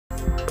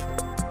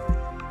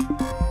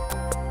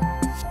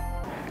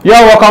Yo,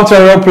 welcome to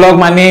a real plug.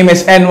 My name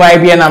is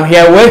NYB and I'm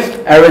here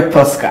with Eric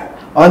Tosca.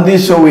 On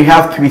this show, we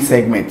have 3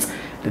 segments: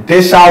 the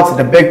Dish Out,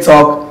 the Big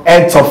Talk,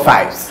 and Top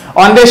 5s.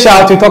 On this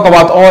show, we talk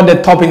about all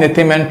the top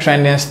entertainment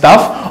trending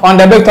stuff. On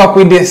the Big Talk,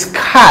 we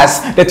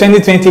discuss the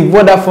 2020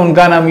 Vodafone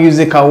Ghana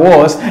Music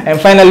Awards,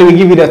 and finally, we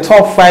give you the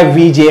top 5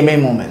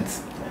 VGMA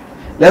moments.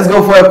 Let's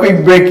go for a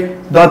quick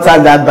break. Don't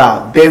touch that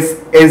down.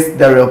 This is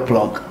the real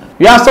plug.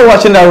 You are still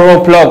watching the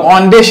real plug.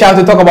 On this show,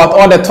 we talk about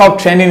all the top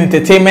trending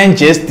entertainment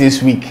just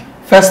this week.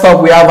 First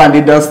up, we have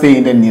Dosty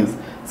in the news.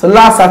 So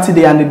last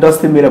Saturday,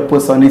 Dosty made a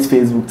post on his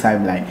Facebook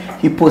timeline.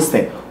 He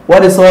posted,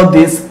 "What is all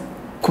this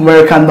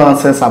Kumerica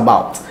nonsense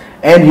about?"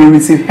 And he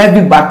received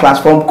heavy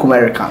backlash from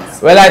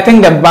Kumericans. Well, I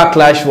think the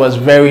backlash was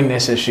very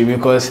necessary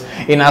because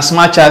in as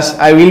much as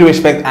I really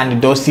respect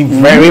Dosty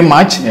very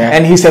much,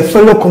 and he's a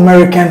fellow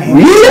Kumerican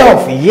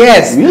himself. Really?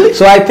 Yes. Really?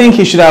 So I think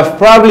he should have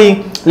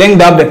probably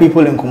linked up the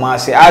people in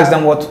Kumasi, asked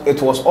them what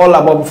it was all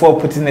about before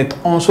putting it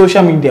on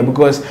social media,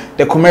 because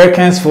the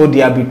Kumericans feel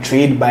they are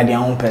betrayed by their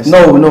own person.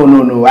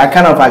 No. I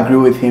kind of agree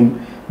with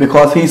him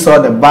because he saw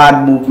the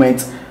bad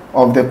movement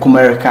of the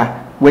Kumerica,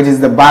 which is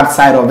the bad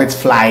side of it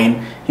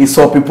flying. He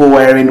saw people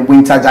wearing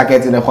winter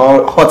jackets in a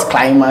hot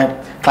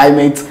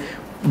climate,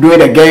 doing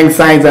the gang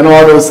signs and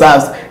all those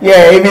stuff.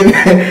 Yeah, even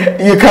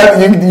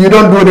you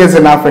don't do this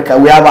in Africa.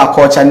 We have our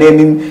culture,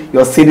 naming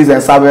your cities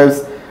and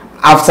suburbs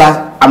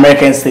after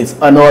American states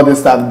and all this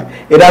stuff.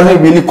 It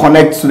doesn't really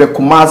connect to the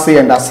Kumasi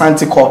and the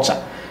Asante culture.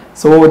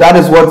 So that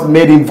is what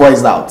made him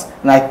voice out,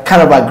 and I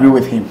kind of agree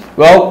with him.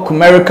 Well,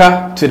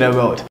 Kumerica to the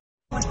world.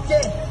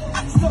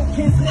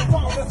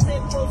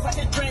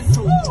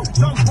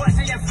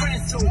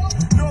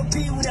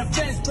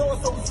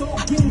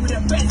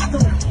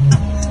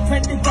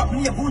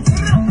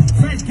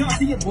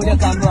 With a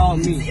camera on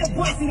me.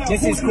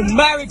 This is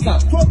Kumerica.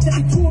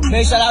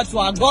 Big shout out to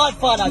our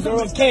godfather,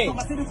 Zero K.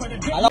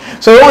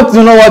 So we want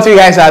to know what you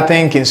guys are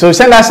thinking. So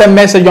send us a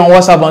message on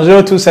WhatsApp on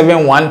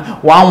 0271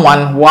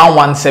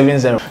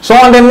 111170. So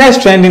on the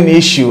next trending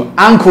issue,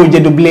 Uncle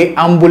Jeduble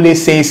Ambule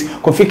says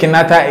Kofi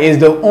Kinata is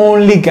the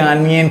only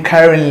Ghanaian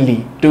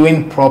currently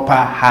doing proper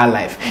high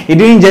life. He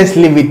didn't just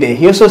leave it there.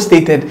 He also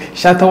stated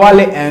Shatta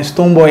Wale and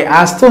Stonebwoy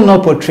are still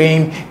not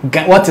portraying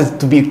what is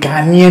to be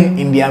Ghanaian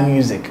in their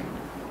music.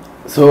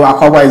 So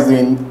Akwaba is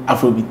doing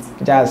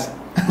Afrobeat. Jazz.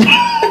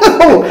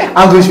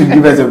 Uncle should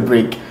give us a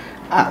break.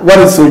 What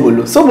is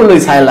Sobolo? Sobolo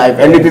is high life,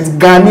 and it is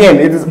Ghanaian.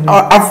 It is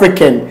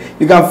African.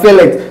 You can feel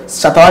it.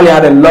 Shatta Wale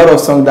had a lot of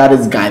songs that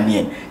is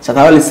Ghanaian.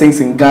 Shatta Wale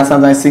sings in Ghana,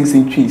 sometimes sings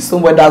in Tree.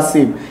 Somewhere that's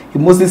same. He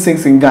mostly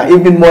sings in Ghana,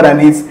 even more than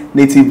his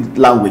native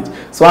language.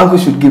 So Uncle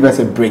should give us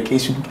a break. He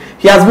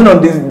has been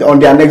on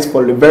their necks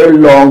for a very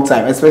long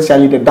time,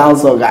 especially the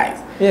dancehall guys.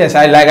 Yes,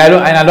 I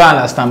don't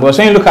understand, because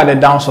when you look at the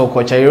dancehall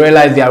culture, you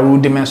realize there are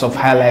rudiments of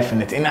high life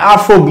in it. In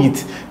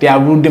Afrobeat, there are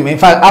rudiments. In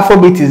fact,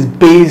 Afrobeat is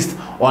based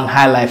on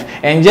high life.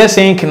 And just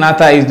saying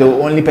Kinata is the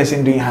only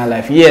person doing high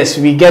life. Yes,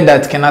 we get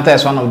that Kinata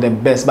is one of the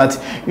best, but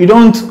you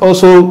don't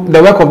also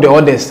the work of the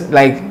others.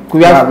 Like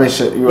we have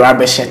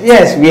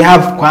yes, we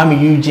have Kwame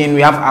Eugene,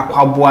 we have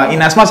Aquabua.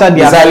 In as much as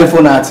they are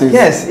xylophone artists,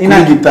 yes, in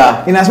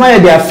as much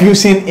as they are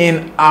fusing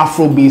in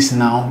Afrobeats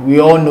now,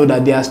 we all know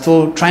that they are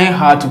still trying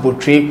hard to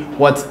portray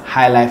what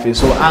high life is.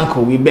 So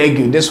Uncle, we beg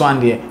you, this one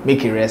there,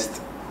 make it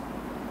rest.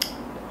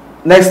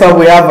 Next up,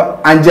 we have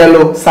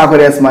Angelo,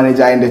 Sarkodie's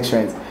manager in the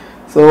trends.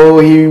 So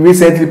he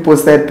recently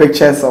posted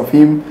pictures of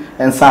him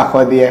and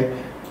Sarko there,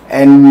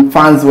 and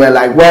fans were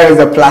like, "Where is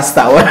the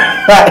plaster?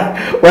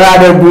 Where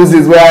are the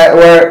bruises?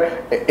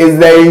 Where is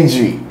the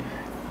injury?"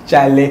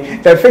 Charlie,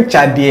 the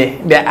picture there,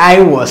 the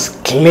eye was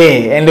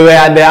clear, and they were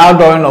at the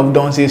outdooring of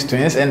Donsy's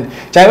twins. And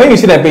Charlie, when you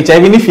see the picture,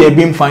 even if you're a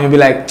Beam fan, you'll be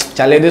like,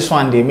 "Charlie, this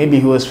one day maybe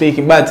he was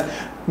faking." But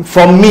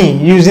for me,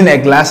 using the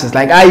glasses,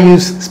 like I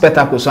use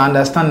spectacles, so I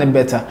understand it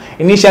better.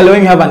 Initially,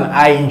 when you have an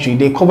eye injury,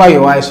 they cover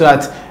your eye so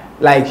that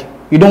like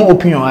you don't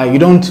open your eye, you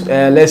don't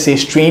let's say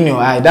strain your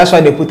eye. That's why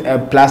they put a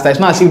plaster. It's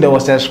not as if there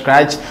was a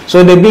scratch.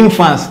 So the Beam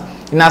fans,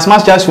 in as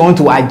much as you want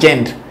to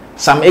agenda,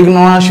 some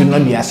ignorance should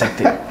not be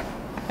accepted.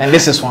 And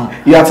this is one.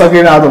 You are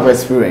talking out of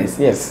experience.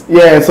 Yes.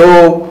 Yeah.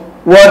 So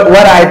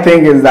what I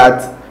think is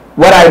that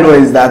what I know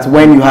is that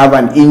when you have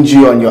an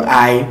injury on your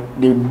eye,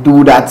 they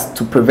do that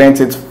to prevent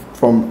it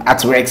from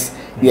atrex.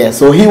 Yeah.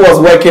 So he was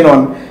working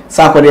on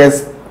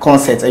Sarkodie's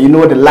concert, and you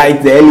know the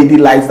light, the LED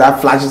lights that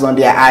flashes on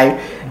their eye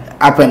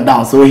up and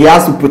down, so he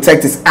has to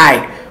protect his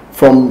eye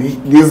from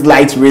these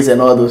light rays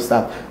and all those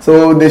stuff.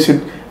 So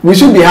we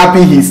should be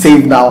happy he's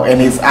safe now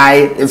and his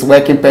eye is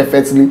working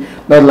perfectly,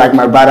 not like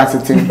my brother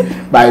sitting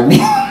by me.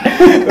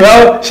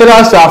 Well, shout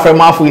out to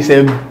Afremafu. He's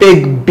a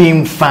big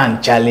Beam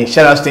fan, Charlie.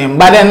 Shout out to him.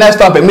 But then let's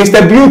stop it.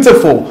 Mr.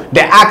 Beautiful,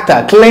 the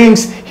actor,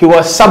 claims he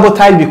was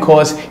sabotaged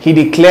because he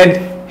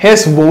declared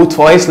his vote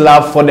for his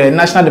love for the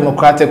National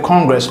Democratic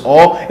Congress,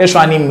 or his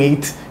running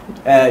mate,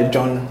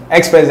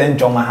 ex-president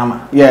John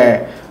Mahama.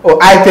 Yeah. Oh,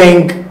 I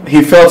think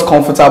he felt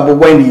comfortable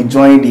when he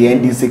joined the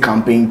NDC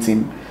campaign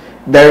team.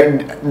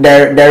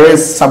 There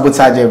is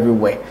sabotage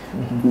everywhere.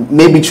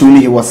 Maybe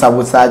truly he was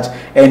sabotaged,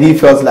 and he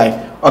felt like,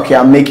 okay,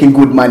 I'm making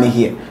good money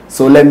here,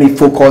 So let me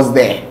focus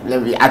there.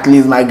 At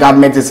least my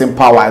government is in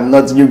power,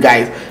 not you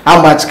guys. How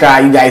much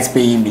are you guys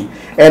paying me?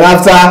 And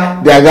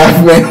after their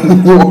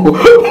government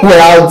were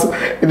out,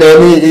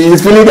 then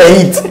he's feeling the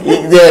heat.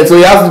 Yeah, so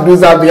he has to do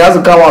something. He has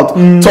to come out,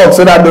 talk,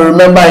 so that they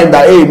remember him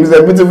that, hey,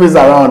 Mr. Beautiful is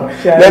around.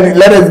 Yeah.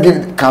 Let us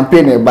give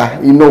campaign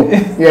back, you know.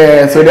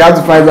 Yeah, so they have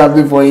to find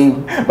something for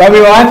him. But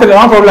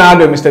one problem I had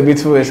with Mr.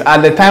 Beautiful is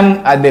at the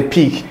time, at the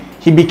peak,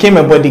 he became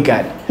a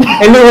bodyguard.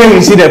 Anywhere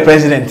you see the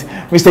president,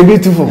 Mr.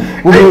 Beautiful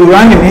will be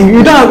running.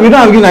 You don't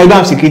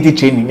have security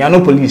training. You are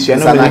no police. You are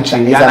no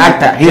military. You are an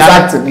actor.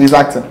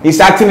 He's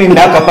acting in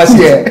that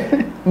capacity.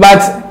 Yeah.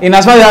 But in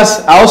as much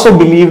as I also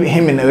believe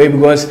him in a way,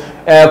 because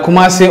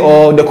Kumasi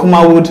or the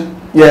Kumawood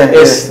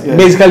is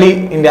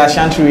basically in the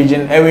Ashanti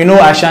region, and we know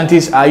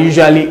Ashantis are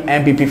usually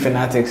MPP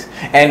fanatics,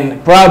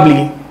 and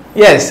probably.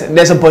 Yes,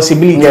 there's a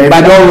possibility. Yeah,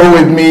 but don't roll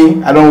with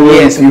me. I don't roll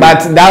with you.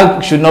 But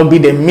that should not be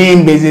the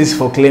main basis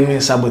for claiming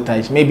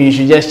sabotage. Maybe you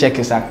should just check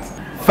his act.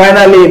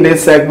 Finally, in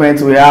this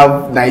segment, we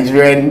have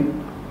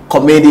Nigerian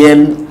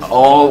comedian,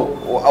 or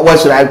what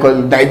should I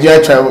call it?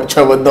 Nigerian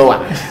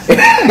Travedoa.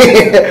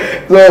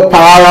 So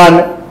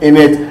Parawan in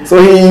it.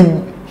 So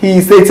he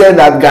stated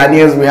that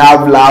Ghanaians, we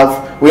have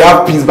love, we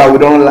have peace, but we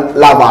don't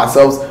love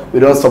ourselves. We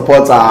don't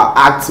support our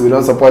acts. We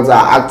don't support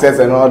our actors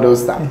and all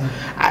those stuff.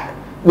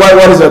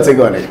 What is your take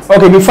on it?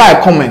 Okay, before I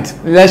comment,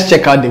 let's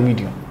check out the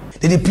video.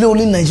 They play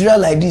only Nigeria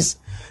like this.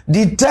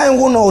 The time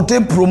when they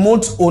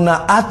promote on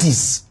our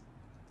artists,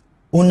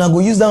 on go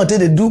use that until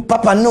they do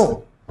Papa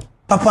No.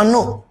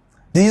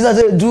 They use that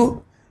to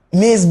do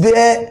Maize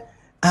Bear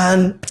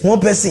and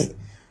one person.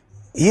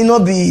 You know,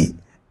 be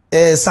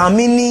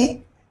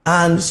Samini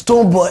and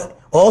Stonebwoy,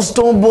 or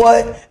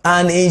Stonebwoy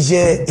and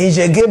Eje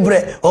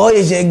Gebre, or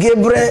Eje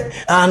Gebre,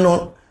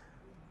 and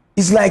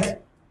it's like.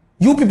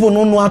 You people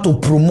don't know how to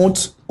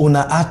promote on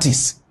our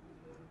artists.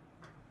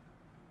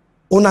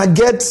 On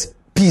get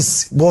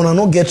peace, but on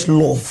not get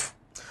love.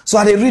 So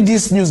I read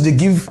this news, they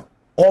give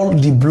all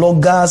the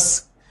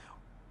bloggers,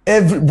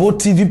 both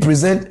TV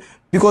present,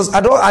 because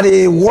I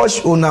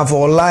watch on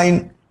for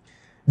online.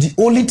 The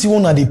only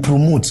thing they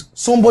promote,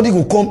 somebody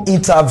will come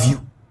interview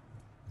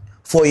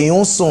for a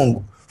own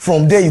song.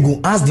 From there you go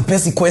ask the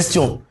person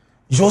question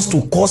just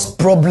to cause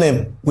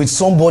problem with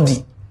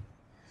somebody.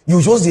 You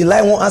just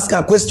lie, won't ask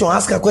a question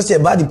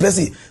about the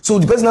person. So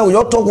the person now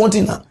will talk one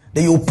thing now,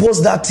 then you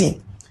post that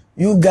thing.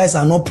 You guys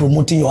are not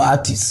promoting your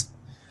artists.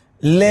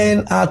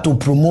 Learn how to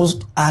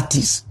promote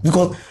artists,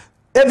 because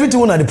everything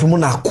when they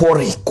promote are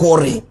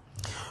quarry.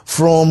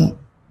 From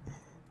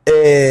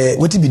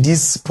what be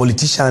this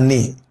politician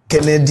name,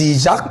 Kennedy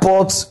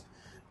Jackpot,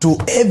 to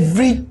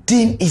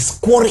everything is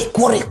quarry.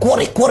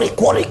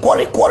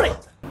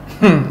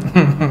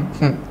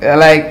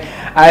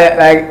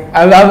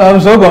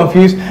 I'm so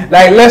confused.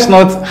 Like, let's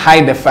not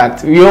hide the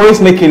fact. We always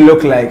make it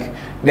look like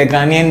the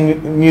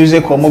Ghanaian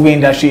music or movie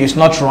industry is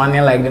not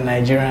running like the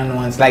Nigerian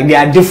ones. Like, they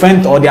are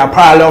different or they are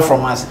parallel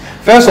from us.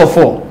 First of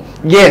all,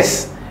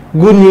 yes,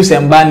 good news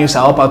and bad news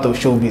are all part of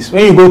showbiz.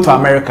 When you go to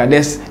America,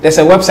 there's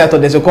a website or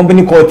there's a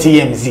company called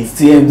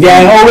TMZ. They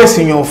are always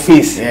in your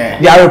face. Yeah.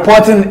 They are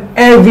reporting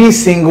every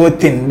single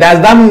thing.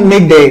 Does that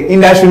make the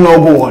industry not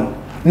go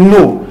on?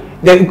 No.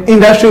 The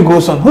industry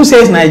goes on. Who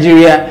says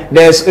Nigeria?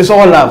 It's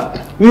all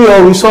love. We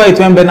saw it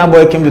when Burna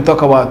Boy came to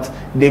talk about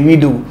the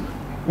video.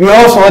 We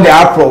all saw the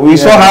uproar. We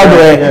saw how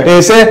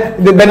they say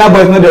the Burna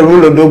Boy is not the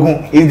rule of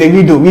Dogun. It's the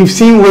video. We've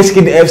seen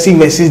Wizkid FC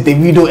versus the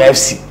video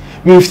FC.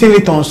 We've seen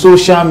it on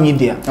social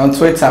media. On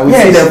Twitter. We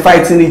see them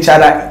fighting each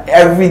other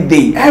every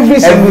day. Every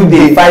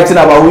day. Fighting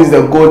about who is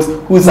the GOAT,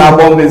 whose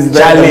album is the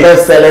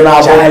best selling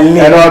album,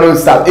 and all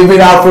those stuff. Even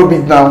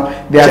Afrobeat now,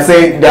 they are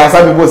saying, there are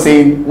some people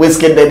saying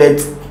Wizkid did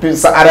it.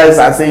 Others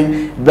are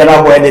saying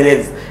Burna Boy did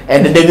it.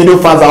 And the video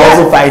fans are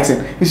also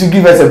fighting. You should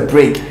give us a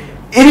break.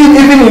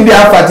 Even in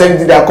their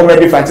fraternity, their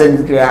comedy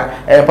fraternity,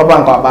 Papa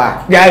and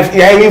Papa, they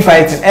are even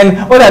fighting.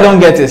 And what I don't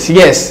get is,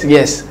 yes,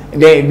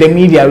 the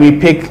media, we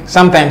pick,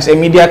 sometimes a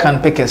media can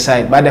pick a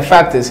side, but the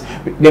fact is,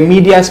 the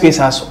media space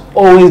has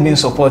always been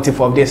supportive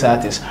of this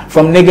artist,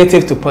 from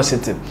negative to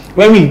positive.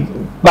 When we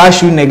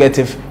bash you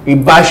negative, we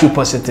bash you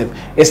positive.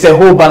 It's the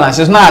whole balance.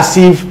 It's not as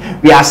if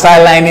we are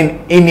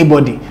sidelining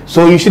anybody.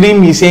 So you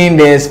shouldn't be saying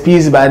there's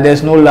peace, but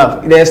there's no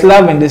love. There's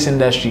love in this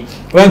industry.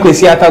 When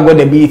Kwesi Arthur got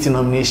the BET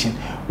nomination,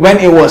 when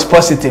it was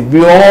positive,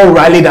 we all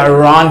rallied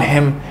around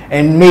him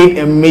and made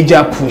a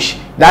major push.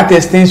 That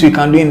is things we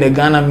can do in the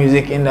Ghana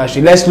music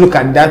industry. Let's look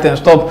at that and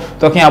stop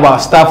talking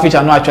about stuff which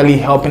are not actually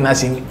helping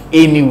us in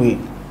any way.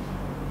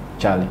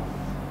 Charlie,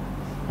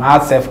 my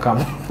heart self come.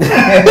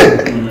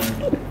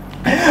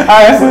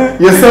 Alright,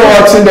 you're still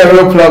watching The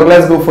Real Plug.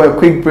 Let's go for a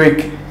quick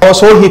break. I was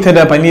so heated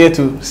up, I needed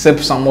to sip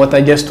some water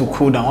just to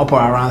cool down up or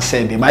around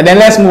 7. But then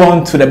let's move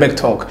on to the big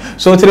talk.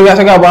 So today we are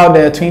talking about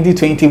the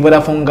 2020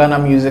 Vodafone Ghana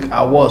Music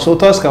Awards. So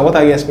Tosca, what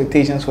are your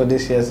expectations for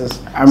this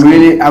year's?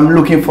 I'm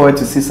looking forward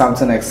to see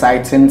something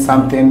exciting,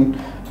 something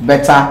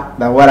better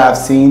than what I've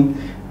seen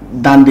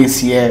done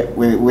this year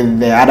with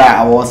the other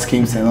award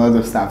schemes and all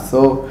those stuff.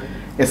 So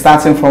it's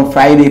starting from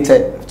Friday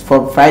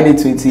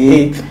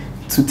 28th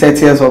to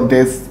 30th of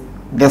this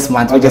this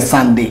month, which is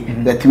Sunday,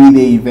 the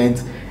 3-day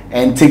event,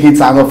 and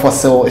tickets are not for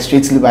sale,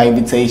 strictly by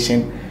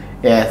invitation.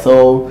 Yeah,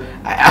 so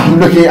I'm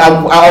looking.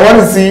 I want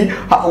to see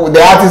how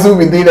the artists will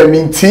be doing them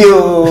in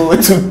till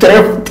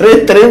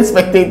to three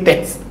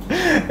spectators.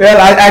 Well,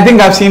 I think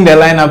I've seen the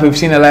lineup. We've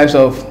seen the lives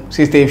of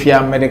Sister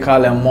Ifya,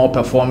 Medical, and more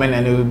performing,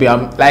 and it will be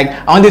like,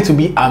 I want it to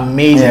be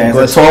amazing. Yeah,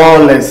 the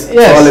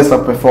tallest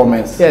of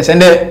performance. Yes,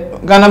 and the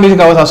Ghana Music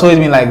Awards has always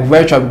been like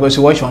virtual because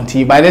you watch on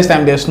TV. By this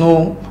time, there's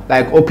no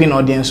like open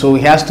audience, so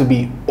he has to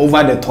be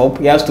over the top.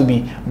 He has to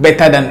be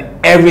better than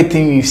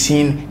everything we've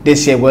seen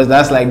this year, because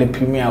that's like the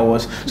Premier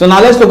Awards. So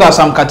now let's look at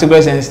some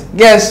categories and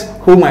guess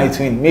who might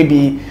win.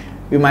 Maybe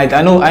we might.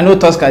 I know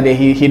Tosca there.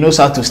 He knows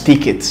how to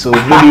stick it, so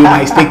maybe we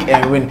might stick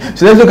and win.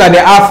 So let's look at the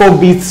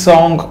Afrobeat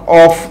song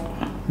of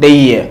the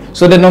year.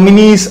 So the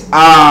nominees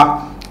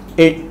are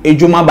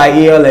Ejuma by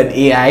AL and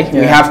AI. Yeah.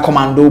 We have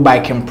Commando by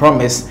Kim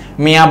Promise,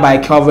 Mia by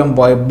Kelvin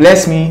Boy,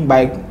 Bless Me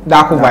by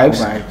Darko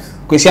Vibes.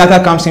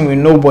 Kwesiata comes in with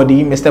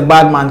Nobody. Mr.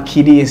 Badman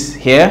Kiddy is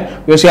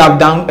here. We also have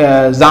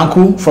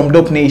Zanku from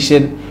Dope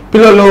Nation,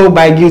 Pilolo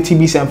by Guilty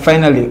Beast, and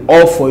finally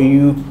All For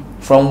You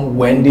from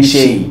Wendy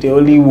Shea, the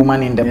only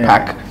woman in the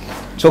pack.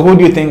 So who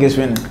do you think is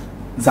winning?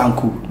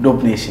 Zanku,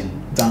 Dope Nation.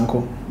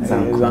 Zanku.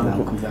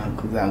 Zanku.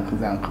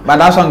 But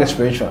that song is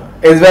spiritual.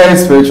 It's very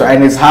spiritual,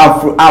 and it's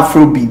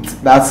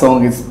Afrobeat. That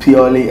song is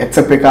purely a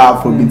typical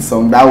Afrobeat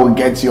song that will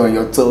get you on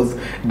your toes,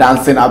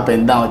 dancing up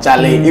and down.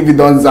 Charlie, if you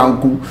don't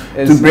Zanku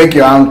to break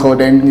your ankle,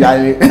 then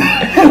Charlie.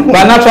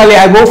 But naturally,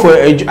 I go for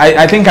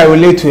I think I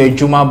relate to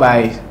Ejuma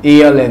by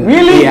AL and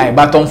AI.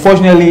 But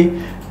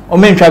unfortunately,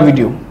 on main track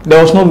video,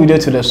 there was no video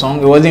to the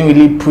song. It wasn't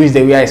really pushed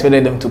the way I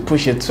expected them to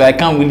push it, so I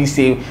can't really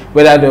say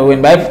whether they'll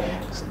win. But if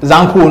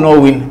Zanku will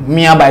not win,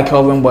 Mia by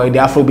Kelvin Boy, the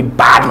Afrobeat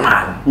bad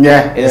man.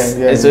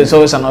 It's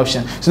always an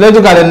option. So let's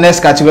look at the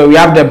next category. We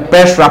have the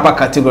best rapper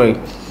category.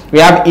 We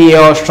have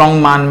EL,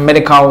 Strongman,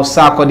 Medical,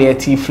 Sako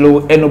DT,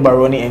 Flow, Eno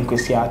Baroni, and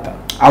Kwesiata.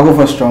 I'll go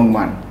for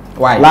Strongman.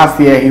 Why? Last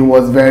year he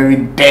was very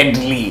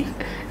deadly.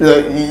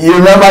 You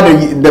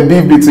remember the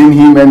beef between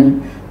him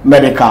and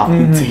Medical?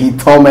 He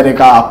tore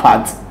Medical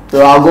apart.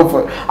 So I'll go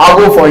for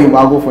him.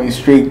 I'll go for him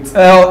straight.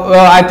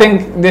 Well, I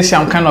think this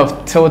year I'm kind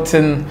of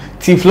tilting.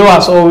 T-Flow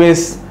has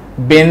always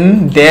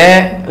been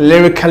there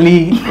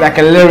lyrically, like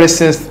a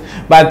lyricist,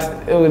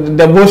 but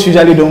the votes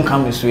usually don't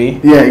come this way.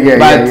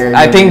 But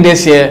I think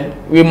this year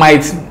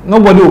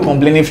nobody will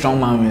complain if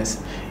Strongman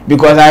wins,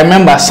 because I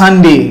remember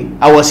Sunday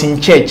I was in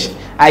church.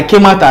 I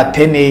came out at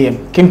 10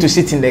 a.m. came to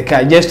sit in the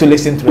car just to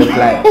listen to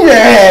Reply.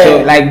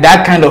 So like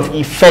that kind of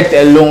effect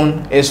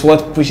alone is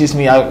what pushes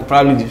me out.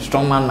 Probably the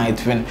Strongman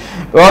might win.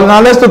 Well, now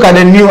let's look at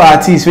the new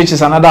artists, which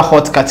is another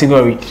hot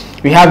category.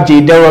 We have J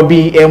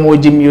Derobi,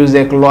 MOG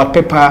Music, Lord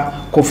Pepper,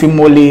 Kofi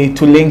Mole,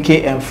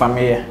 Tulenke, and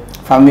Famia.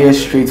 Famia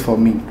straight for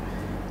me.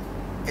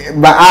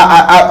 But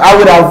I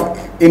would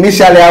have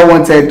initially I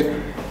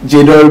wanted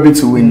J Derobi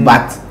to win,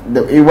 but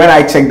when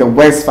I checked the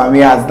West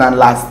Famia has done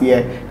last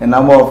year, the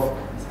number of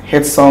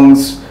hit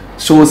songs,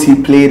 shows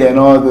he played, and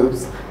all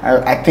those,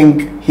 I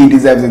think he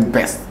deserves it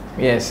best.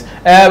 Yes.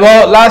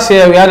 Well, last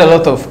year we had a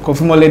lot of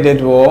Kofi Mole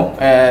did well.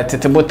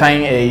 Tetebo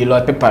Time,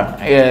 Lord Pepper,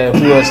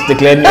 who was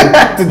declared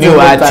new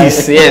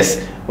artist.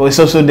 Yes. Was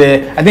also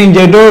there. I think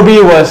J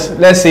Derobi was,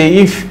 let's say,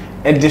 if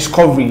a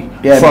discovery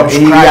from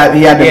scratch.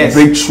 He had a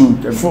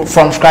breakthrough.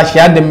 From scratch, he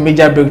had the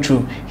major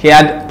breakthrough. He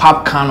had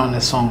Pop Can on the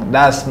song.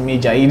 That's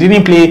major. He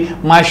didn't play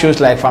mass shows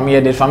like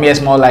Famia did. Famia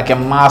is more like a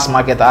mass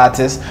market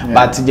artist,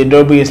 but J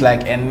Derobi is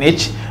like a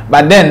niche.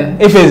 But then,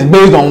 if it's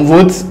based on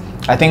votes,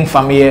 I think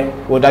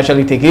Famia would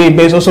actually take it.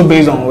 It's also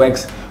based on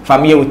works.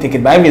 Famia would take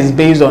it. But if it's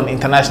based on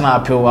international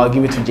appeal, I'll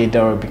give it to J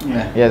Derobi.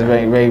 Yes,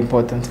 very, very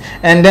important.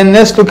 And then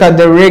let's look at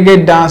the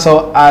reggae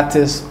dancehall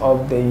artist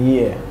of the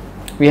year.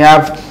 We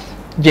have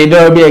J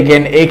Derobi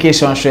again, AK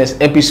Sunstress,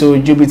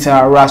 Episode, Jupiter,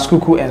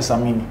 Raskuku, and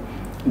Samini.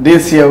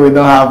 This year we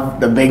don't have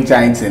the big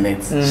giants in it.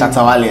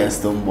 Shatta Wale and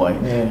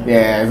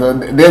Stonebwoy. So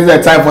there's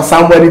a time for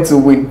somebody to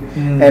win,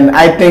 and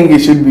I think it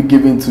should be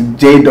given to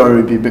J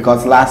Derobi,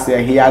 because last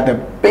year he had the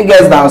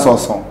biggest dancehall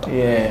song.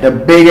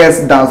 The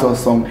biggest dancehall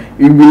song.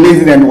 He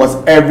released it and it was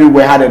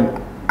everywhere. Had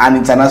an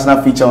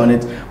international feature on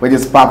it, which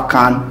is Pop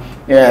Can.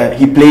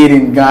 He played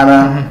in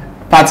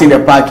Ghana, Party in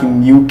the Park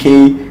in UK,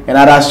 and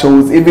other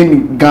shows. Even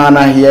in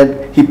Ghana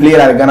he played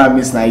at Ghana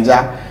Miss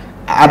Niger,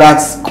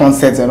 other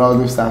concerts and all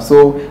those stuff.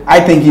 So I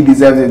think he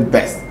deserves it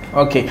best.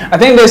 Okay, I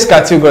think this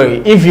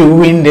category, if you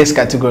win this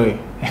category,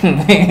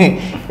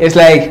 it's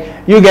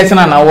like you getting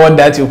an award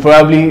that you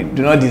probably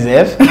do not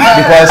deserve,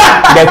 because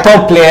the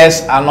top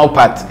players are not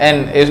part.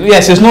 And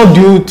yes, it's not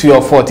due to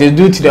your fault, it's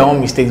due to their own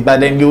mistakes, but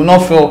then you will not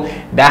feel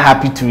that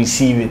happy to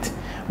receive it.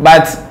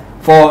 But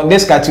for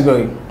this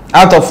category,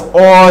 out of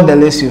all the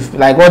lists,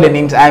 like all the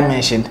names I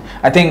mentioned,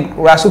 I think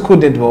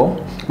Rasuku did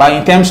well. But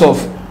in terms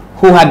of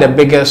who had the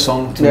biggest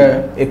song,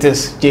 it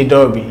is J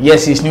Derobi.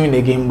 Yes, he's new in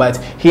the game, but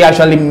he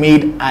actually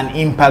made an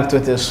impact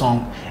with his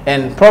song.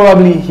 And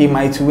probably he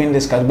might win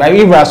this category. But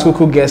if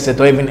Rasuku gets it,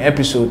 or even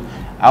Episode,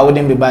 I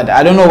wouldn't be bad.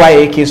 I don't know why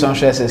AK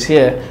Sunstress is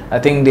here. I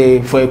think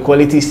they, for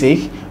equality's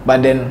sake,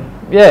 but then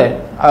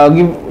yeah, I'll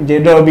give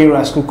J.W.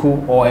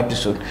 Raskuku all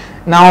episode.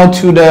 Now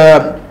to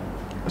the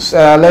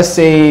let's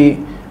say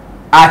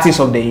artist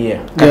of the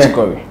year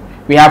category. Yeah.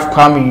 We have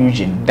Kwame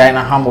Eugene,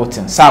 Dinah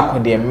Hamilton,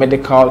 Sarkodie,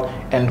 Medical,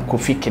 and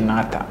Kofi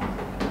Kinata.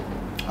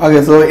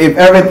 Okay, so if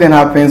everything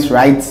happens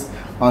right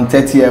on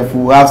 30th,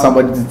 we'll have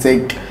somebody to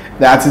take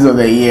the artist of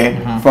the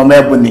year from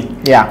Ebony.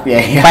 Yeah.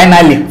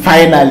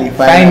 Finally.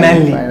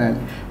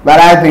 But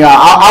I think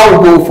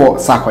I'll go for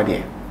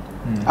Sarkodie.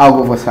 I'll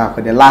go for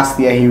Sarkodie. Last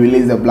year he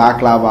released the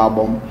Black Love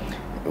album,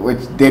 which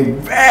did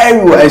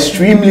very well,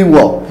 extremely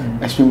well.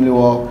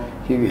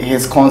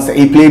 His concert,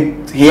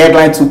 he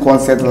headlined 2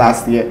 concerts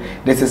last year.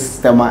 This is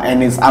Stema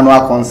and his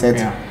annual concert,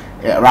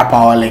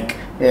 Rapaholic.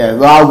 Yeah,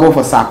 so I'll go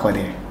for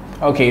Sarkodie.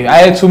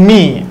 Okay, to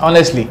me,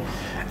 honestly,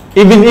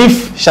 even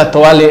if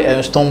Shatta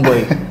Wale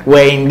Stonebwoy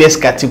were in this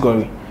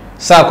category,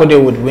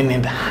 Sarkodie would win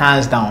it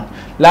hands down.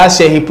 Last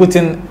year he put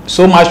in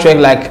so much work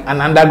like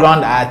an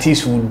underground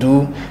artist would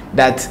do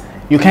that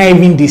you can't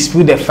even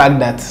dispute the fact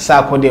that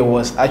Sarkodie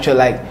was actually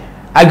like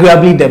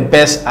arguably the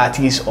best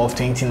artist of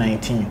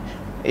 2019.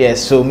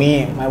 Yes, so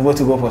my vote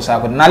to go for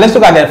Sarkodie. Now let's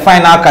look at the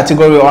final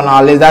category on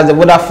our list. That's the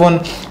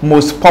Vodafone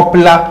most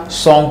popular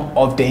song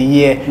of the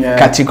year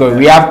category.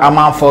 We have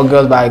Aman for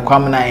Girls by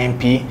Kwamina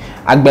MP,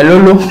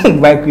 Agbelolo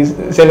by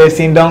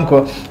Celestine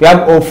Donko. We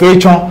have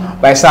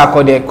Ofechon by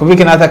Sarkodie. Kofi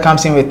Kinata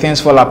comes in with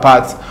Things Fall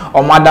Apart.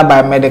 Omada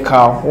by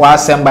Medical.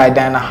 Wasem by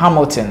Dinah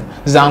Hamilton.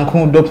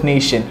 Zanku Dope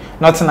Nation.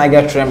 Nothing I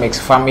Get Remix.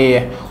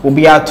 Family.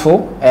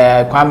 Ubiato.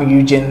 Kwame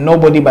Eugene.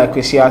 Nobody by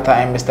Kwesiata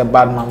and Mr.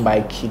 Badman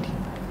by Kiddy.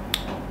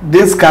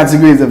 This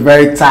category is a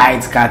very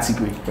tight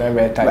category.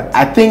 Very tight. But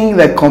I think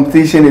the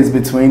competition is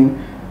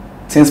between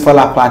Things Fall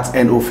Apart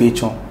and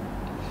Ofechon.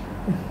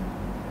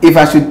 If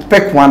I should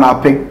pick one, I'll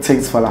pick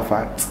Things Fall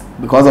Apart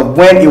because of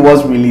when it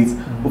was released.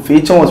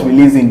 Ofechon was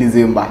released in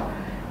December,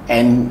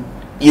 and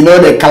you know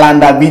the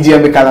calendar,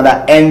 VGMA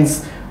calendar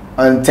ends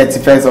on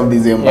 31st of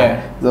December.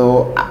 Yeah.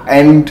 So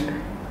and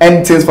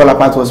Things Fall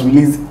Apart was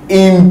released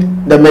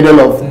in the middle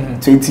of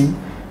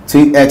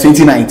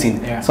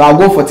 2019. Yeah. So I'll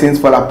go for Things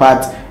Fall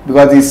Apart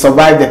because it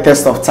survived the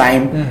test of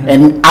time,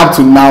 and up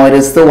to now it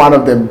is still one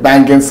of the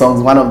banging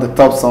songs, one of the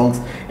top songs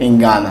in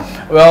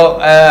Ghana.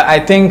 Well, I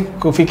think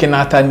Kofi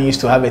Kinata needs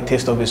to have a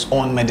taste of his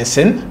own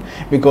medicine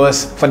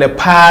because for the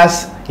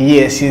past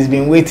years he's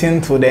been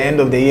waiting till the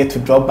end of the year to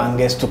drop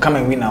bangers to come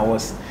and win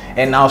awards.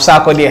 And now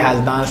Sarkodie has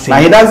done same.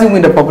 But he doesn't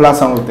win the popular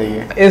song of the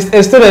year.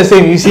 It's still the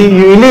same. You see,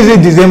 you release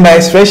it December,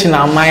 it's fresh in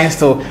our minds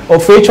still.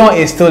 Ofechon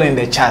is still in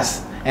the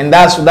charts. And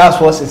that's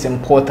what is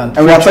important.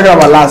 And we are talking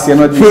about last year,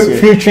 not this year.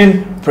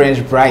 Featuring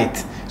Prince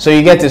Bright. So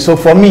you get it. So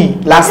for me,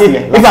 last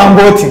year, if I'm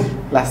voting,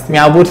 last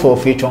year, I'll vote for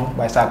Ofechon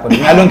by Sarkodie.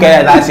 I don't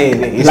care that last year.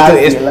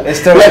 It's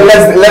still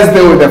let's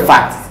deal with the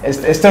facts.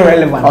 It's still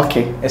relevant.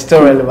 Okay. It's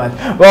still relevant.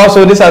 Well,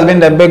 so this has been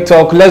the big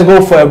talk. Let's go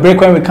for a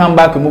break. When we come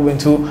back, we move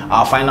into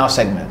our final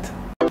segment.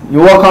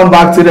 You're welcome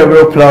back to the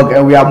Real Plug,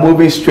 and we are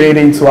moving straight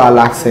into our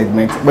last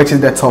segment, which is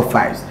the top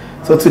 5s.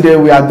 So today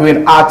we are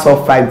doing our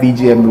top 5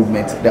 VGM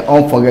movements, the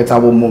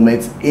unforgettable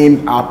moments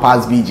in our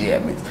past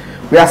VGMs.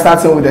 We are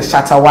starting with the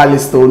Shatta Wale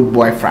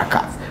Stonebwoy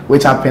fracas,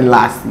 which happened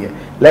last year.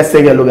 Let's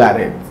take a look at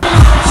it.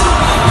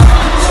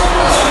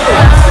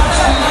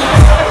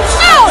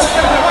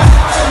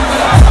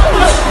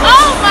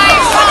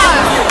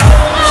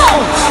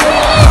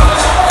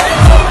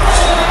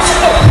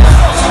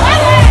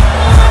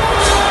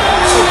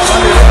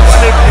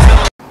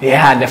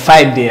 Yeah, the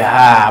fight there.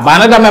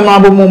 But another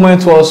memorable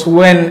moment was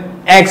when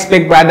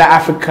ex-Big Brother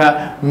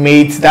Africa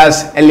mate,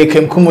 that's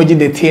Elikem Kumoji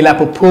the Taylor,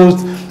 proposed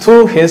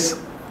to his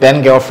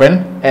then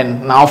girlfriend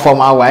and now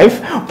former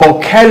wife,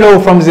 Pokelo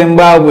from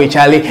Zimbabwe.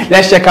 Charlie,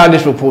 let's check out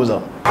this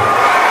proposal.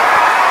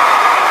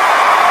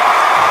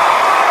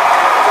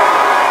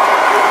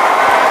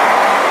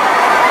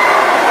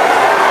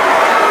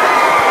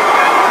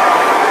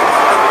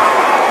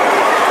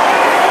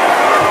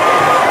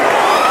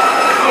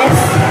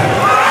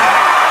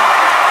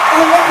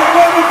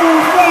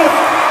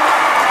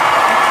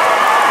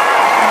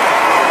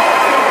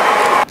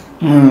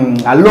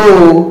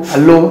 Hello.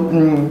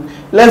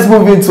 Let's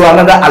move into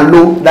another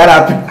hello that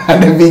happened at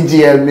the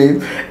VGMA.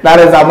 That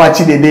is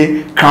Amachi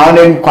Dede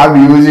crowning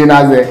Kwame Eugene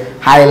as a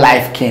high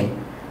life king.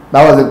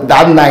 That was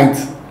that night.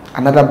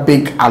 Another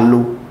big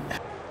hello.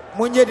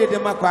 Munye Dede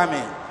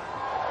Kwame.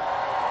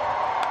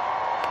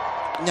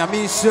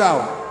 Nyami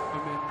Shuao.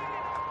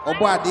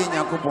 Obo Adi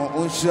Nyakubon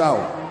Unshuao.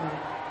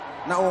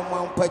 Na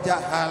Omampaja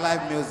high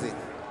life music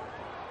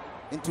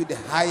into the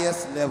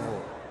highest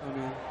level.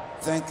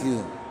 Thank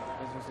you.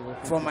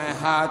 From my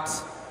heart,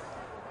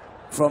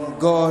 from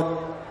God,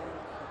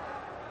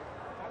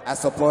 I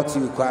support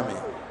you, Kwame.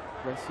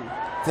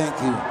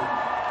 Thank you.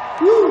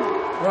 Woo!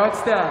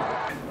 Rockstar.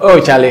 Oh,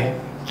 Charlie.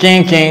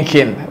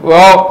 King.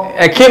 Well,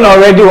 a king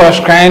already was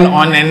crying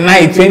on a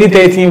night,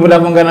 2013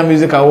 Vodafone Ghana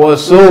Music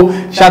Awards. So,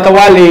 Shatta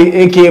Wale,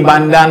 aka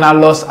Bandana,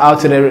 lost out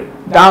to the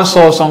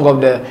dancehall song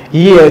of the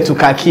year to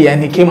Kaki,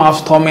 and he came out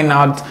storming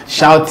out,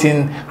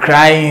 shouting,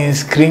 crying,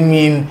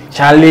 screaming.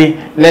 Charlie,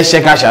 let's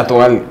check out Shatta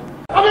Wale.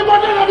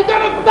 Everybody, I'm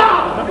gonna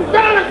stop. You're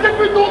gonna take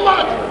me too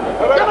much.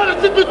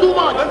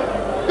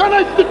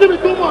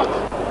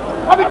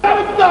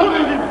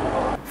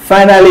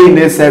 Finally, in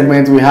this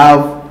segment, we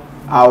have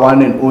our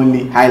one and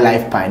only high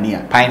life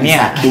pioneer.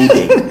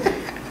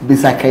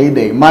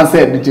 Bisakaide. Man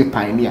said DJ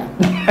Pioneer.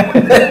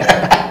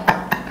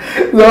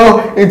 So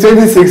in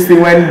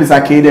 2016, when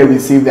Bisakaide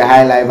received the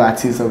High Life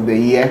Artist of the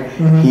Year,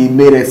 he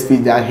made a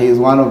speech that he is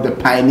one of the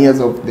pioneers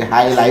of the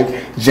High Life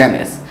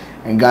genres,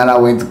 and Ghana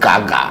went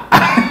gaga.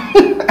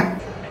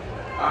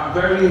 I'm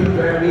very,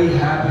 very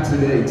happy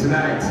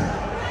tonight,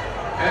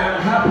 and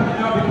I'm happy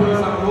not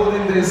because I'm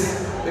holding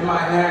this in my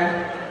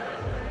hand,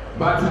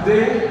 but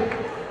today,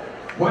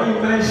 when you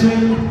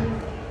mention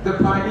the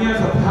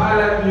pioneers of High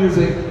Life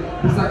music,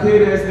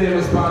 Bisakaide's name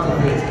is part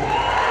of it.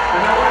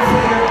 And I want to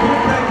say a big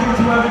thank you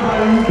to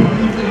everybody who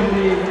believed in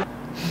me.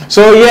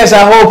 So yes,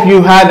 I hope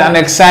you had an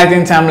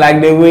exciting time like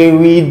the way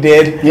we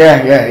did.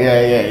 Yeah.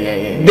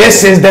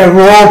 This is the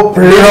raw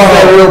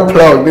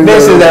plug.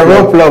 This is the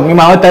raw plug. Me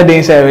my other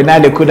day say now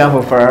they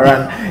couldn't for a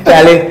run.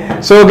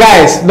 Charlie. So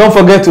guys, don't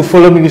forget to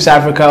follow Muse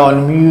Africa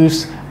on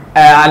Muse _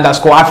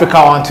 Africa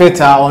on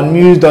Twitter, on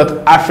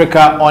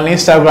Muse.Africa on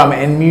Instagram,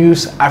 and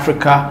Muse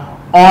Africa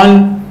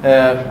on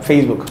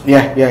Facebook.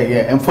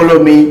 Yeah. And follow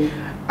me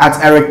at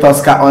Eric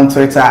Tosca on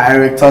Twitter,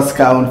 Eric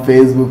Tosca on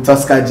Facebook,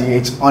 Tosca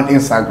GH on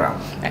Instagram.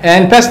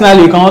 And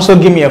personally, you can also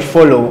give me a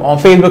follow. On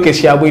Facebook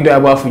is Shabuido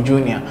Abafu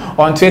Jr.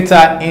 On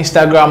Twitter,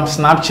 Instagram,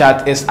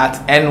 Snapchat is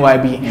at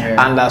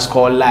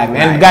NYB_live.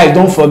 And guys,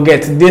 don't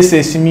forget, this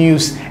is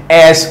Muse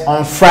airs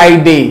on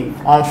Friday,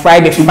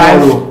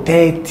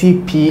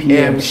 5:30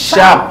 p.m.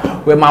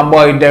 sharp, with my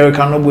boy Derek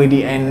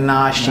Anobwedi and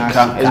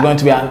Nashika. It's going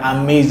to be an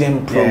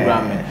amazing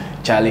programming,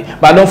 Charlie.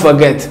 But don't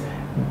forget,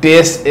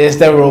 this is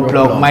the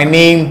Roadblock. My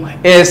name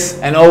is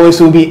and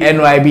always will be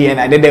NYB, and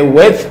I did it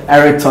with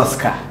Eric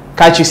Tosca.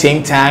 Catch you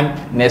same time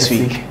next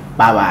week.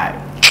 Bye bye.